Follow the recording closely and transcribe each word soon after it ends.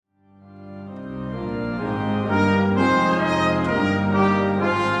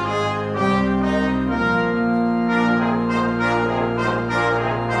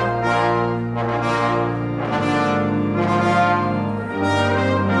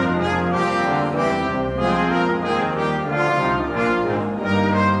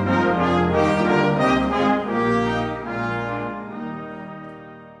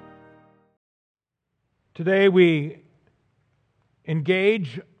Today we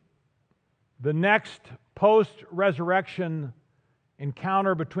engage the next post-resurrection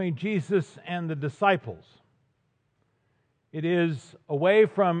encounter between Jesus and the disciples. It is away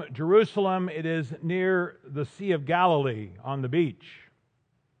from Jerusalem. It is near the Sea of Galilee on the beach.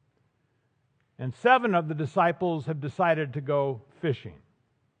 And 7 of the disciples have decided to go fishing.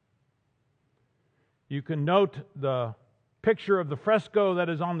 You can note the picture of the fresco that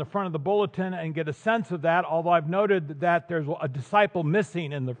is on the front of the bulletin and get a sense of that, although I've noted that there's a disciple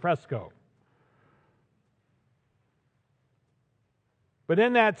missing in the fresco. But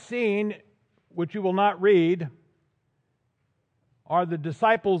in that scene, which you will not read, are the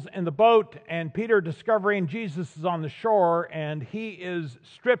disciples in the boat, and Peter discovering Jesus is on the shore, and he is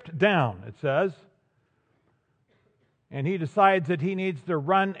stripped down, it says. And he decides that he needs to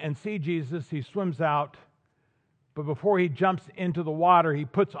run and see Jesus. He swims out, but before he jumps into the water, he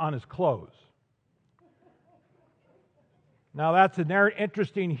puts on his clothes. Now that's an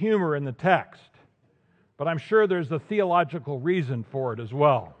interesting humor in the text, but I'm sure there's a theological reason for it as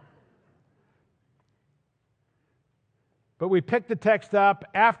well. But we pick the text up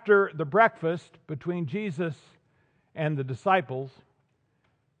after the breakfast between Jesus and the disciples,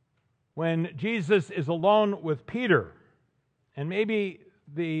 when Jesus is alone with Peter, and maybe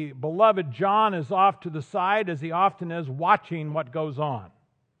the beloved John is off to the side, as he often is, watching what goes on.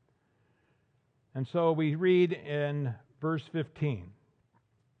 And so we read in verse 15,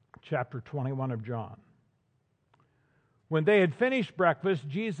 chapter 21 of John. When they had finished breakfast,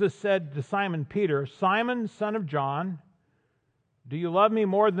 Jesus said to Simon Peter, "Simon, son of John, do you love me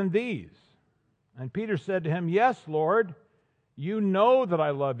more than these?" And Peter said to him, "Yes, Lord, you know that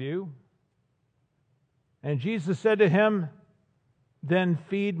I love you." And Jesus said to him, "Then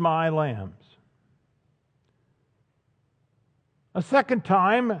feed my lambs." A second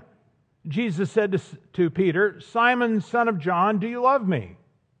time, Jesus said to Peter, "Simon, son of John, do you love me?"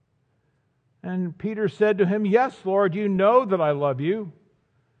 And Peter said to him, "Yes, Lord, you know that I love you."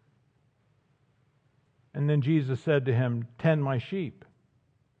 And then Jesus said to him, "Tend my sheep."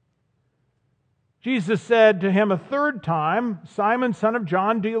 Jesus said to him a third time, "Simon, son of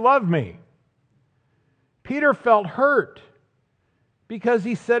John, do you love me?" Peter felt hurt because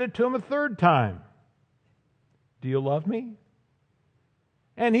he said it to him a third time. "Do you love me?"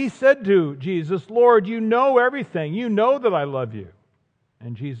 And he said to Jesus, "Lord, you know everything. You know that I love you."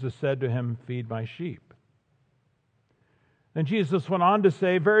 And Jesus said to him, "Feed my sheep." And Jesus went on to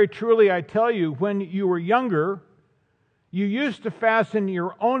say, "Very truly I tell you, when you were younger, you used to fasten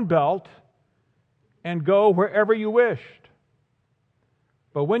your own belt and go wherever you wished.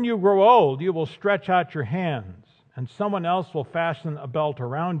 But when you grow old, you will stretch out your hands, and someone else will fasten a belt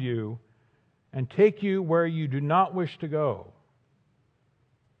around you and take you where you do not wish to go."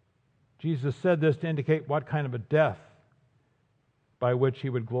 Jesus said this to indicate what kind of a death by which he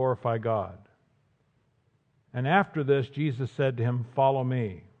would glorify God. And after this, Jesus said to him, "Follow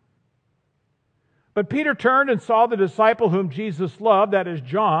me." But Peter turned and saw the disciple whom Jesus loved, that is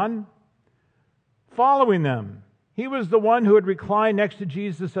John, following them. He was the one who had reclined next to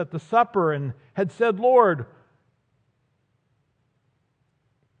Jesus at the supper and had said, "Lord,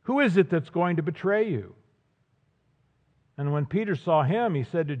 who is it that's going to betray you?" And when Peter saw him, he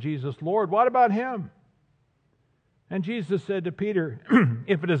said to Jesus, "Lord, what about him?" And Jesus said to Peter,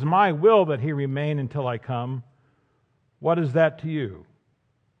 "If it is my will that he remain until I come, what is that to you?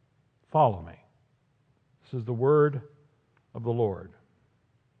 Follow me." This is the word of the Lord.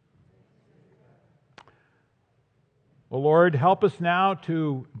 Well, Lord, help us now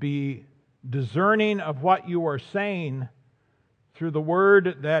to be discerning of what you are saying through the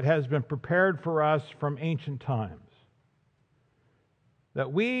word that has been prepared for us from ancient times,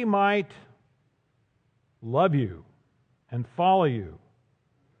 that we might love you and follow you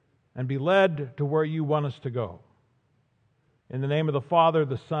and be led to where you want us to go. In the name of the Father,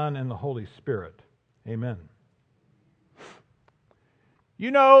 the Son, and the Holy Spirit. Amen.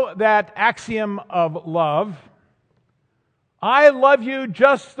 You know that axiom of love, "I love you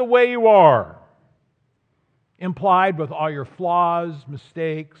just the way you are," implied with all your flaws,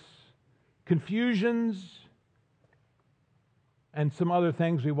 mistakes, confusions, and some other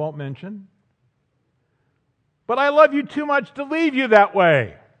things we won't mention. "But I love you too much to leave you that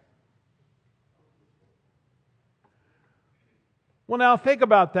way." Well, now think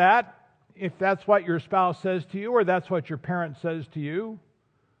about that. If that's what your spouse says to you, or that's what your parent says to you,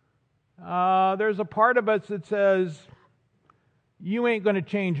 there's a part of us that says, "You ain't going to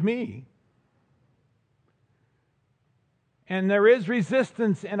change me." And there is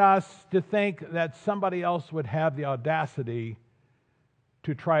resistance in us to think that somebody else would have the audacity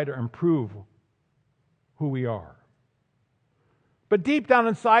to try to improve who we are. But deep down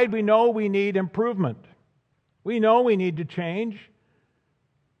inside, we know we need improvement. We know we need to change.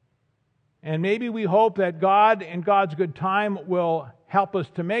 And maybe we hope that God, in God's good time, will help us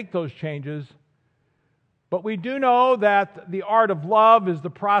to make those changes. But we do know that the art of love is the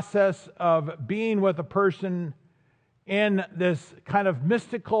process of being with a person in this kind of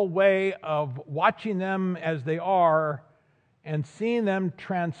mystical way of watching them as they are and seeing them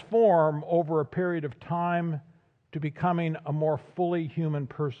transform over a period of time to becoming a more fully human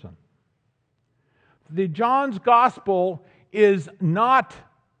person. The John's Gospel is not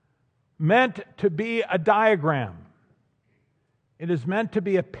meant to be a diagram. It is meant to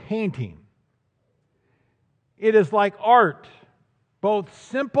be a painting. It is like art, both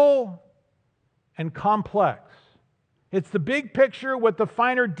simple and complex. It's the big picture with the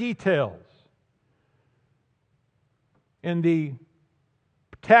finer details. In the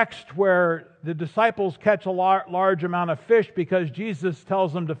text where the disciples catch a large amount of fish because Jesus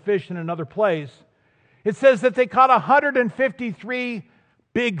tells them to fish in another place, it says that they caught 153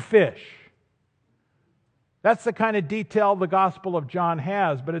 big fish. That's the kind of detail the Gospel of John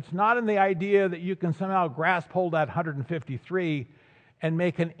has, but it's not in the idea that you can somehow grasp hold of that 153 and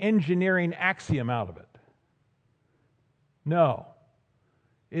make an engineering axiom out of it. No.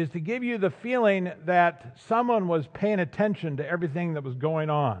 It is to give you the feeling that someone was paying attention to everything that was going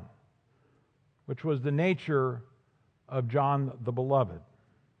on, which was the nature of John the Beloved.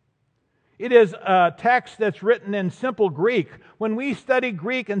 It is a text that's written in simple Greek. When we study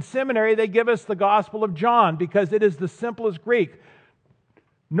Greek in seminary, they give us the Gospel of John because it is the simplest Greek.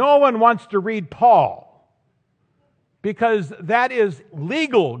 No one wants to read Paul because that is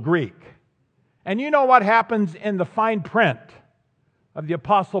legal Greek. And you know what happens in the fine print of the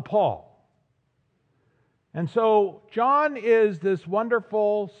Apostle Paul. And so John is this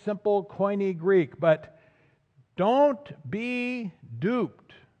wonderful, simple, Koine Greek, but don't be duped.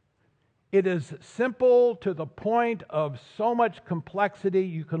 It is simple to the point of so much complexity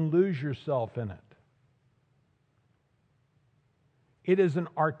you can lose yourself in it. It is an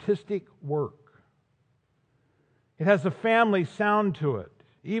artistic work. It has a family sound to it.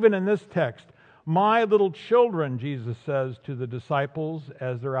 Even in this text, my little children, Jesus says to the disciples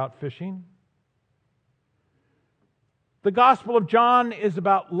as they're out fishing. The Gospel of John is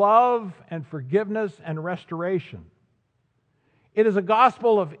about love and forgiveness and restoration. It is a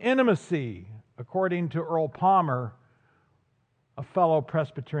gospel of intimacy, according to Earl Palmer, a fellow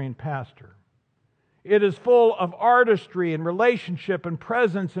Presbyterian pastor. It is full of artistry and relationship and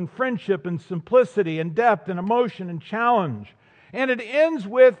presence and friendship and simplicity and depth and emotion and challenge. And it ends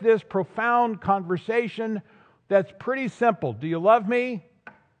with this profound conversation that's pretty simple. Do you love me?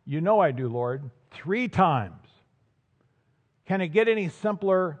 You know I do, Lord. 3 times. Can it get any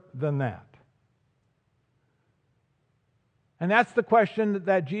simpler than that? And that's the question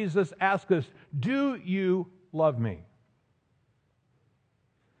that Jesus asks us. Do you love me?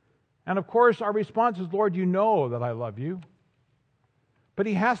 And of course, our response is, Lord, you know that I love you. But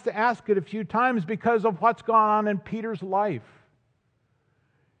he has to ask it a few times because of what's gone on in Peter's life.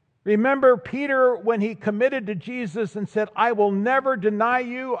 Remember Peter when he committed to Jesus and said, I will never deny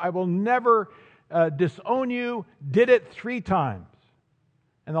you, I will never disown you, did it 3 times.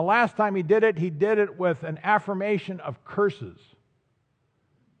 And the last time he did it with an affirmation of curses.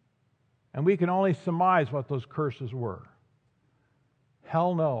 And we can only surmise what those curses were.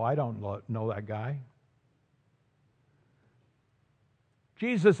 Hell no, I don't know that guy.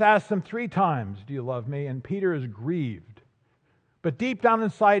 Jesus asked him 3 times, do you love me? And Peter is grieved. But deep down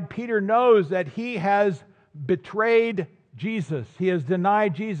inside, Peter knows that he has betrayed Jesus. He has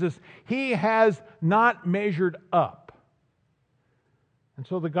denied Jesus. He has not measured up. And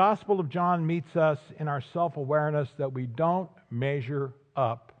so the Gospel of John meets us in our self-awareness that we don't measure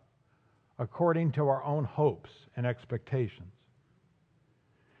up according to our own hopes and expectations.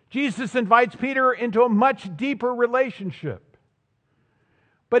 Jesus invites Peter into a much deeper relationship.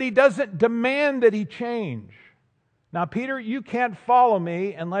 But he doesn't demand that he change. Now, Peter, you can't follow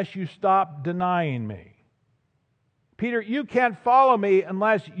me unless you stop denying me. Peter, you can't follow me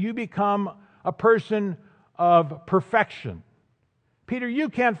unless you become a person of perfection. Peter, you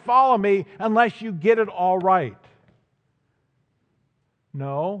can't follow me unless you get it all right.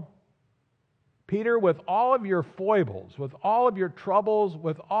 No. Peter, with all of your foibles, with all of your troubles,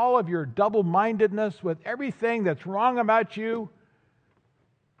 with all of your double-mindedness, with everything that's wrong about you,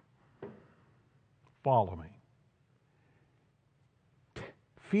 follow me.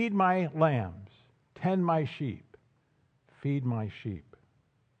 Feed my lambs, tend my sheep, feed my sheep.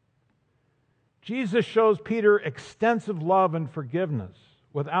 Jesus shows Peter extensive love and forgiveness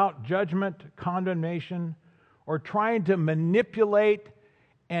without judgment, condemnation, or trying to manipulate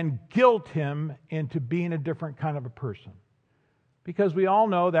and guilt him into being a different kind of a person. Because we all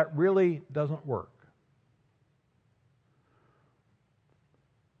know that really doesn't work.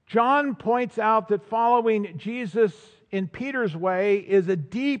 John points out that following Jesus in Peter's way is a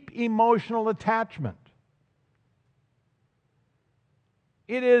deep emotional attachment.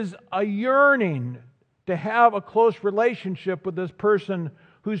 It is a yearning to have a close relationship with this person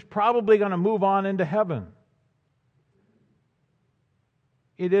who's probably going to move on into heaven.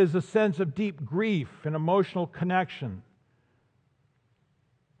 It is a sense of deep grief and emotional connection.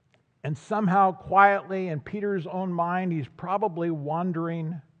 And somehow, quietly, in Peter's own mind, he's probably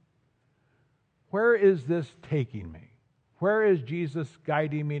wondering, where is this taking me? Where is Jesus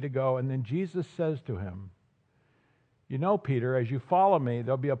guiding me to go? And then Jesus says to him, you know, Peter, as you follow me,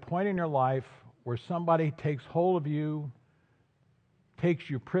 there'll be a point in your life where somebody takes hold of you, takes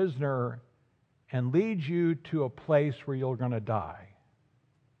you prisoner, and leads you to a place where you're going to die.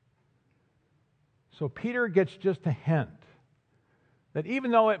 So Peter gets just a hint that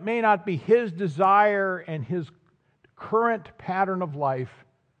even though it may not be his desire and his current pattern of life,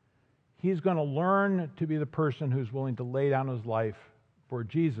 he's going to learn to be the person who's willing to lay down his life for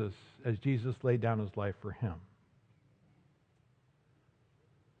Jesus as Jesus laid down his life for him.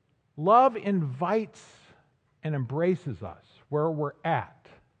 Love invites and embraces us where we're at,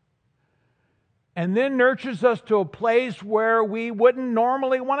 and then nurtures us to a place where we wouldn't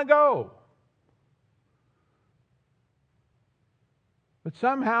normally want to go. But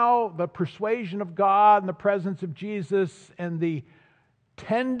somehow the persuasion of God and the presence of Jesus and the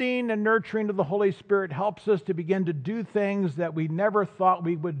tending and nurturing of the Holy Spirit helps us to begin to do things that we never thought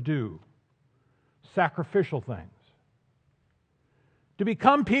we would do. Sacrificial things. To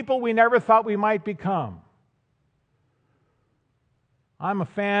become people we never thought we might become. I'm a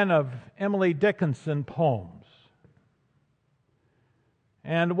fan of Emily Dickinson poems.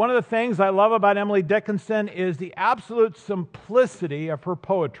 And one of the things I love about Emily Dickinson is the absolute simplicity of her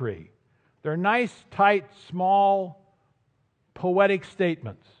poetry. They're nice, tight, small, poetic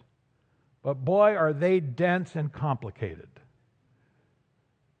statements. But boy, are they dense and complicated.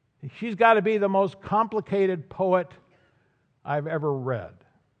 She's got to be the most complicated poet I've ever read.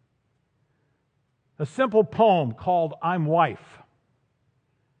 A simple poem called I'm Wife.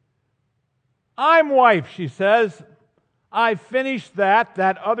 I'm wife, she says. I've finished that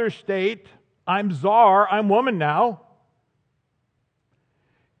other state. I'm czar, I'm woman now.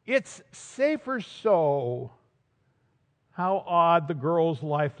 It's safer so. How odd the girl's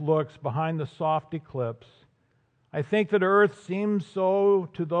life looks behind the soft eclipse. I think that earth seems so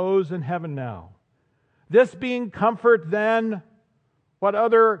to those in heaven now. This being comfort then, what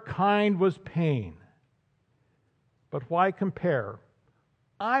other kind was pain? But why compare?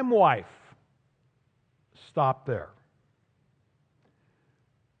 I'm wife. Stop there.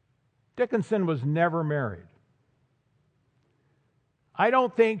 Dickinson was never married. I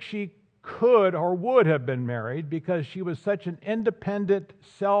don't think she could or would have been married because she was such an independent,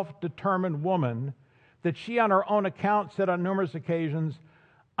 self-determined woman that she on her own account said on numerous occasions,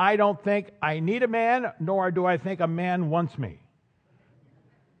 I don't think I need a man, nor do I think a man wants me.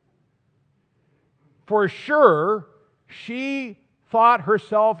 For sure, she thought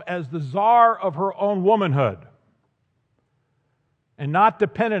herself as the czar of her own womanhood and not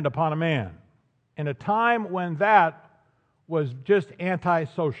dependent upon a man in a time when that was just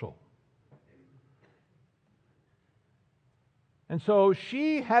antisocial. And so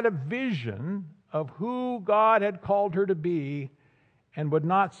she had a vision of who God had called her to be and would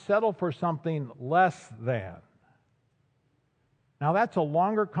not settle for something less than. Now that's a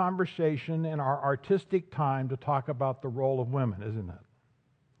longer conversation in our artistic time to talk about the role of women, isn't it?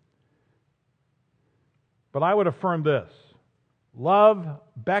 But I would affirm this. Love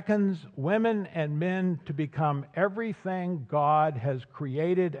beckons women and men to become everything God has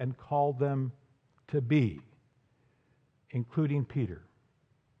created and called them to be, including Peter.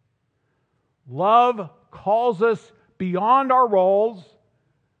 Love calls us beyond our roles,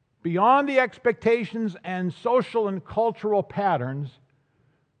 beyond the expectations and social and cultural patterns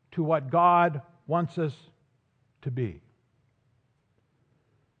to what God wants us to be.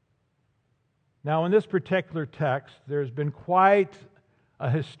 Now, in this particular text, there's been quite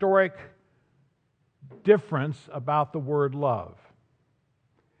a historic difference about the word love.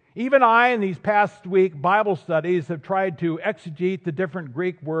 Even I, in these past week Bible studies, have tried to exegete the different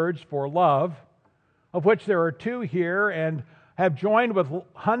Greek words for love, of which there are two here, and have joined with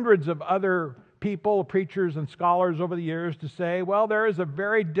hundreds of other people, preachers and scholars over the years to say, well, there is a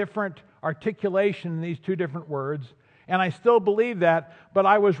very different articulation in these two different words, And I still believe that. But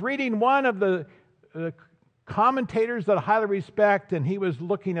I was reading one of the commentators that I highly respect, and he was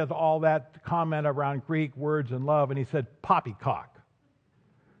looking at all that comment around Greek words and love, and he said, poppycock.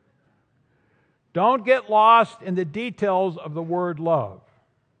 Don't get lost in the details of the word love.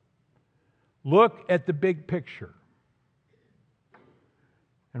 Look at the big picture.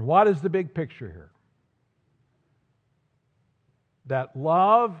 And what is the big picture here? That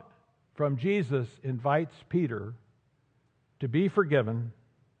love from Jesus invites Peter to be forgiven,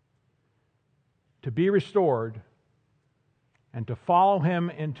 to be restored, and to follow him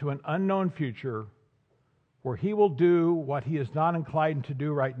into an unknown future where he will do what he is not inclined to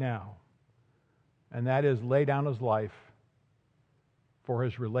do right now, and that is lay down his life for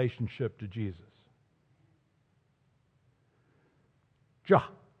his relationship to Jesus.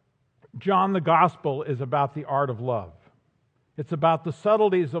 John the Gospel is about the art of love. It's about the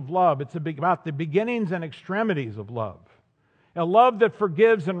subtleties of love. It's about the beginnings and extremities of love. A love that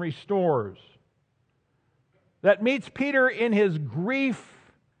forgives and restores, that meets Peter in his grief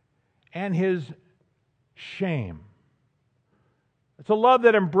and his shame. It's a love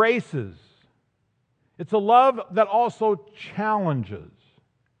that embraces. It's a love that also challenges.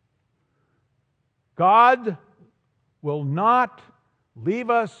 God will not leave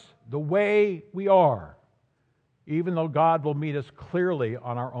us the way we are, even though God will meet us clearly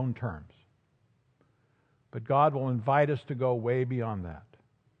on our own terms. But God will invite us to go way beyond that.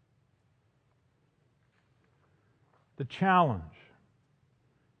 The challenge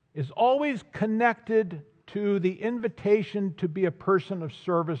is always connected to the invitation to be a person of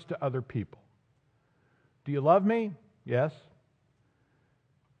service to other people. Do you love me? Yes.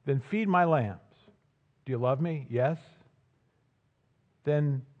 Then feed my lambs. Do you love me? Yes.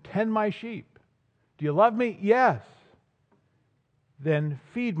 Then tend my sheep. Do you love me? Yes. Then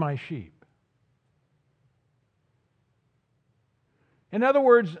feed my sheep. In other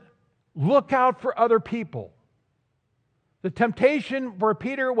words, look out for other people. The temptation for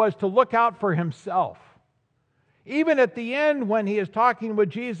Peter was to look out for himself. Even at the end, when he is talking with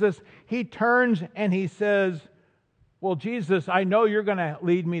Jesus, he turns and he says, well, Jesus, I know you're going to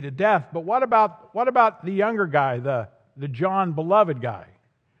lead me to death, but what about the younger guy, the John beloved guy?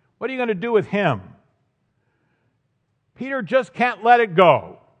 What are you going to do with him? Peter just can't let it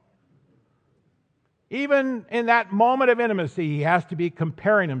go. Even in that moment of intimacy, he has to be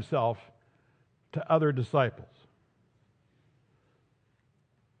comparing himself to other disciples.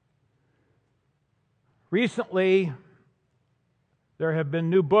 Recently, there have been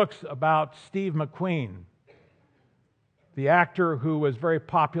new books about Steve McQueen, the actor who was very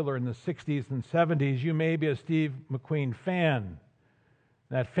popular in the 60s and 70s. You may be a Steve McQueen fan.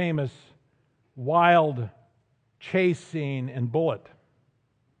 That famous wild chase scene in Bullet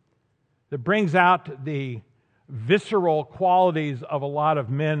that brings out the visceral qualities of a lot of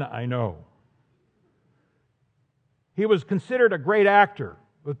men I know. He was considered a great actor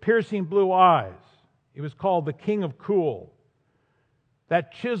with piercing blue eyes. He was called the King of Cool.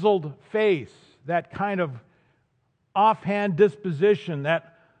 That chiseled face, that kind of offhand disposition,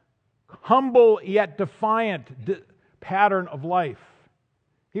 that humble yet defiant pattern of life.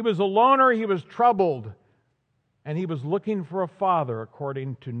 He was a loner, he was troubled, and he was looking for a father,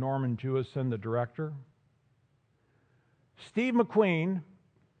 according to Norman Jewison, the director. Steve McQueen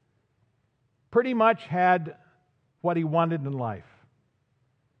pretty much had what he wanted in life.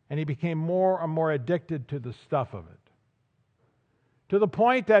 And he became more and more addicted to the stuff of it. To the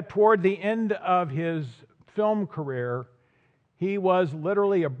point that toward the end of his film career, he was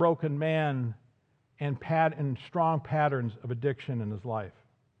literally a broken man and strong patterns of addiction in his life.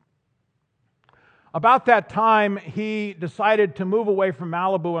 About that time, he decided to move away from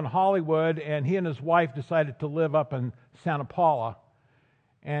Malibu and Hollywood, and he and his wife decided to live up in Santa Paula.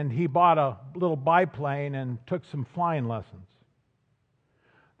 And he bought a little biplane and took some flying lessons.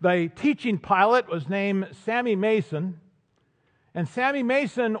 The teaching pilot was named Sammy Mason, and Sammy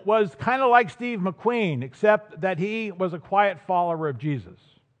Mason was kind of like Steve McQueen, except that he was a quiet follower of Jesus.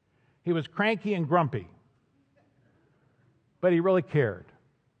 He was cranky and grumpy, but he really cared.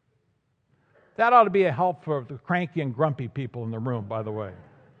 That ought to be a help for the cranky and grumpy people in the room, by the way.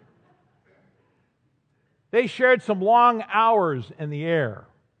 They shared some long hours in the air.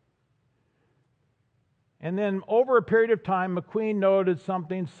 And then over a period of time, McQueen noted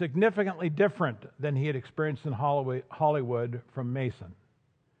something significantly different than he had experienced in Hollywood from Mason.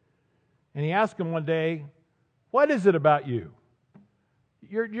 And he asked him one day, what is it about you?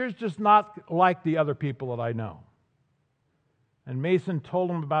 You're just not like the other people that I know. And Mason told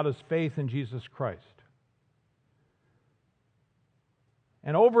him about his faith in Jesus Christ.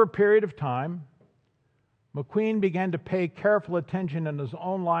 And over a period of time, McQueen began to pay careful attention in his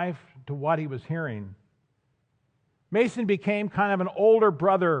own life to what he was hearing. Mason became kind of an older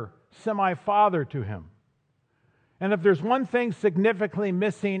brother, semi-father to him. And if there's one thing significantly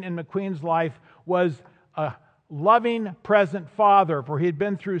missing in McQueen's life was a loving, present father, for he had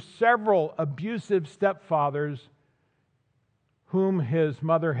been through several abusive stepfathers whom his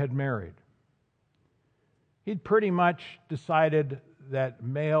mother had married. He'd pretty much decided that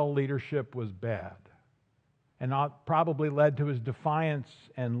male leadership was bad, and probably led to his defiance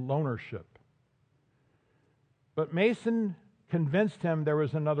and lonership. But Mason convinced him there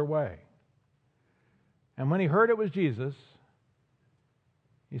was another way. And when he heard it was Jesus,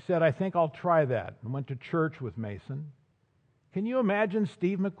 he said, I think I'll try that, and went to church with Mason. Can you imagine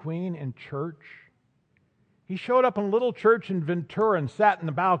Steve McQueen in church? He showed up in a little church in Ventura and sat in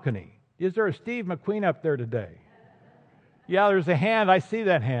the balcony. Is there a Steve McQueen up there today? Yeah, there's a hand. I see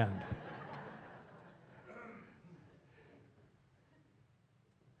that hand.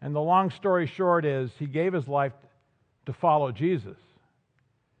 And the long story short is he gave his life to follow Jesus.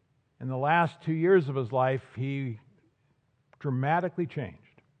 In the last 2 years of his life, he dramatically changed.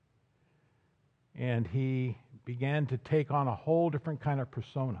 And he began to take on a whole different kind of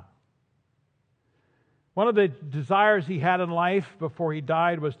persona. One of the desires he had in life before he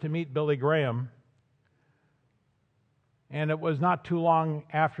died was to meet Billy Graham. And it was not too long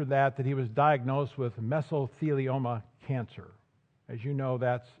after that he was diagnosed with mesothelioma cancer. As you know,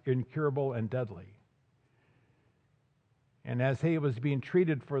 that's incurable and deadly. And as he was being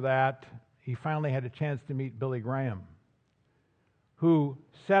treated for that, he finally had a chance to meet Billy Graham, who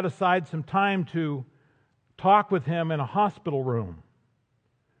set aside some time to talk with him in a hospital room.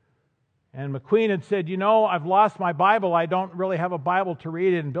 And McQueen had said, I've lost my Bible. I don't really have a Bible to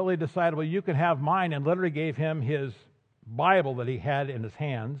read it. And Billy decided, well, you can have mine, and literally gave him his Bible that he had in his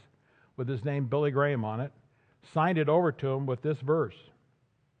hands with his name Billy Graham on it, signed it over to him with this verse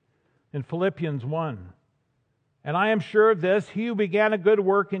in Philippians 1. And I am sure of this, he who began a good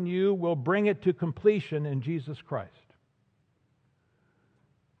work in you will bring it to completion in Jesus Christ.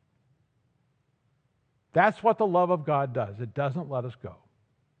 That's what the love of God does. It doesn't let us go.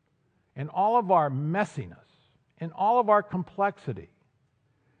 In all of our messiness, in all of our complexity,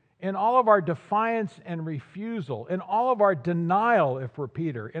 in all of our defiance and refusal, in all of our denial, if we're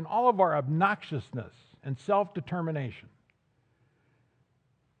Peter, in all of our obnoxiousness and self-determination,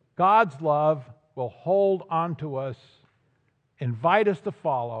 God's love will hold on to us, invite us to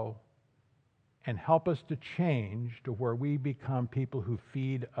follow, and help us to change to where we become people who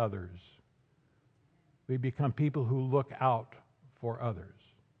feed others. We become people who look out for others.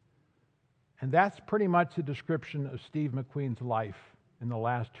 And that's pretty much the description of Steve McQueen's life in the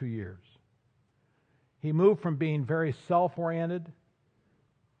last 2 years. He moved from being very self-oriented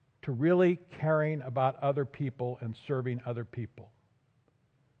to really caring about other people and serving other people.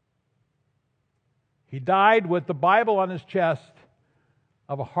 He died with the Bible on his chest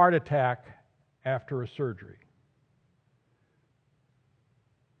of a heart attack after a surgery.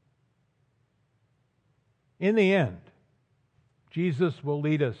 In the end, Jesus will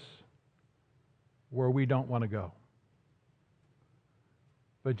lead us where we don't want to go.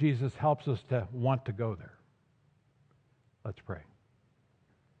 But Jesus helps us to want to go there. Let's pray.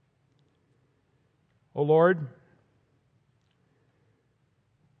 O Lord,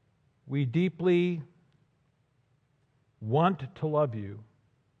 we deeply want to love you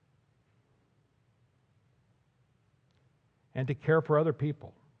and to care for other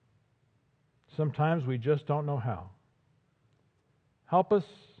people. Sometimes we just don't know how. Help us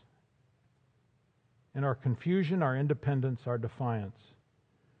in our confusion, our independence, our defiance,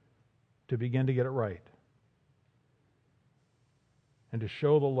 to begin to get it right and to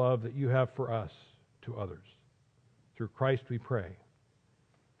show the love that you have for us to others. Through Christ we pray.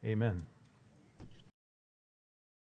 Amen.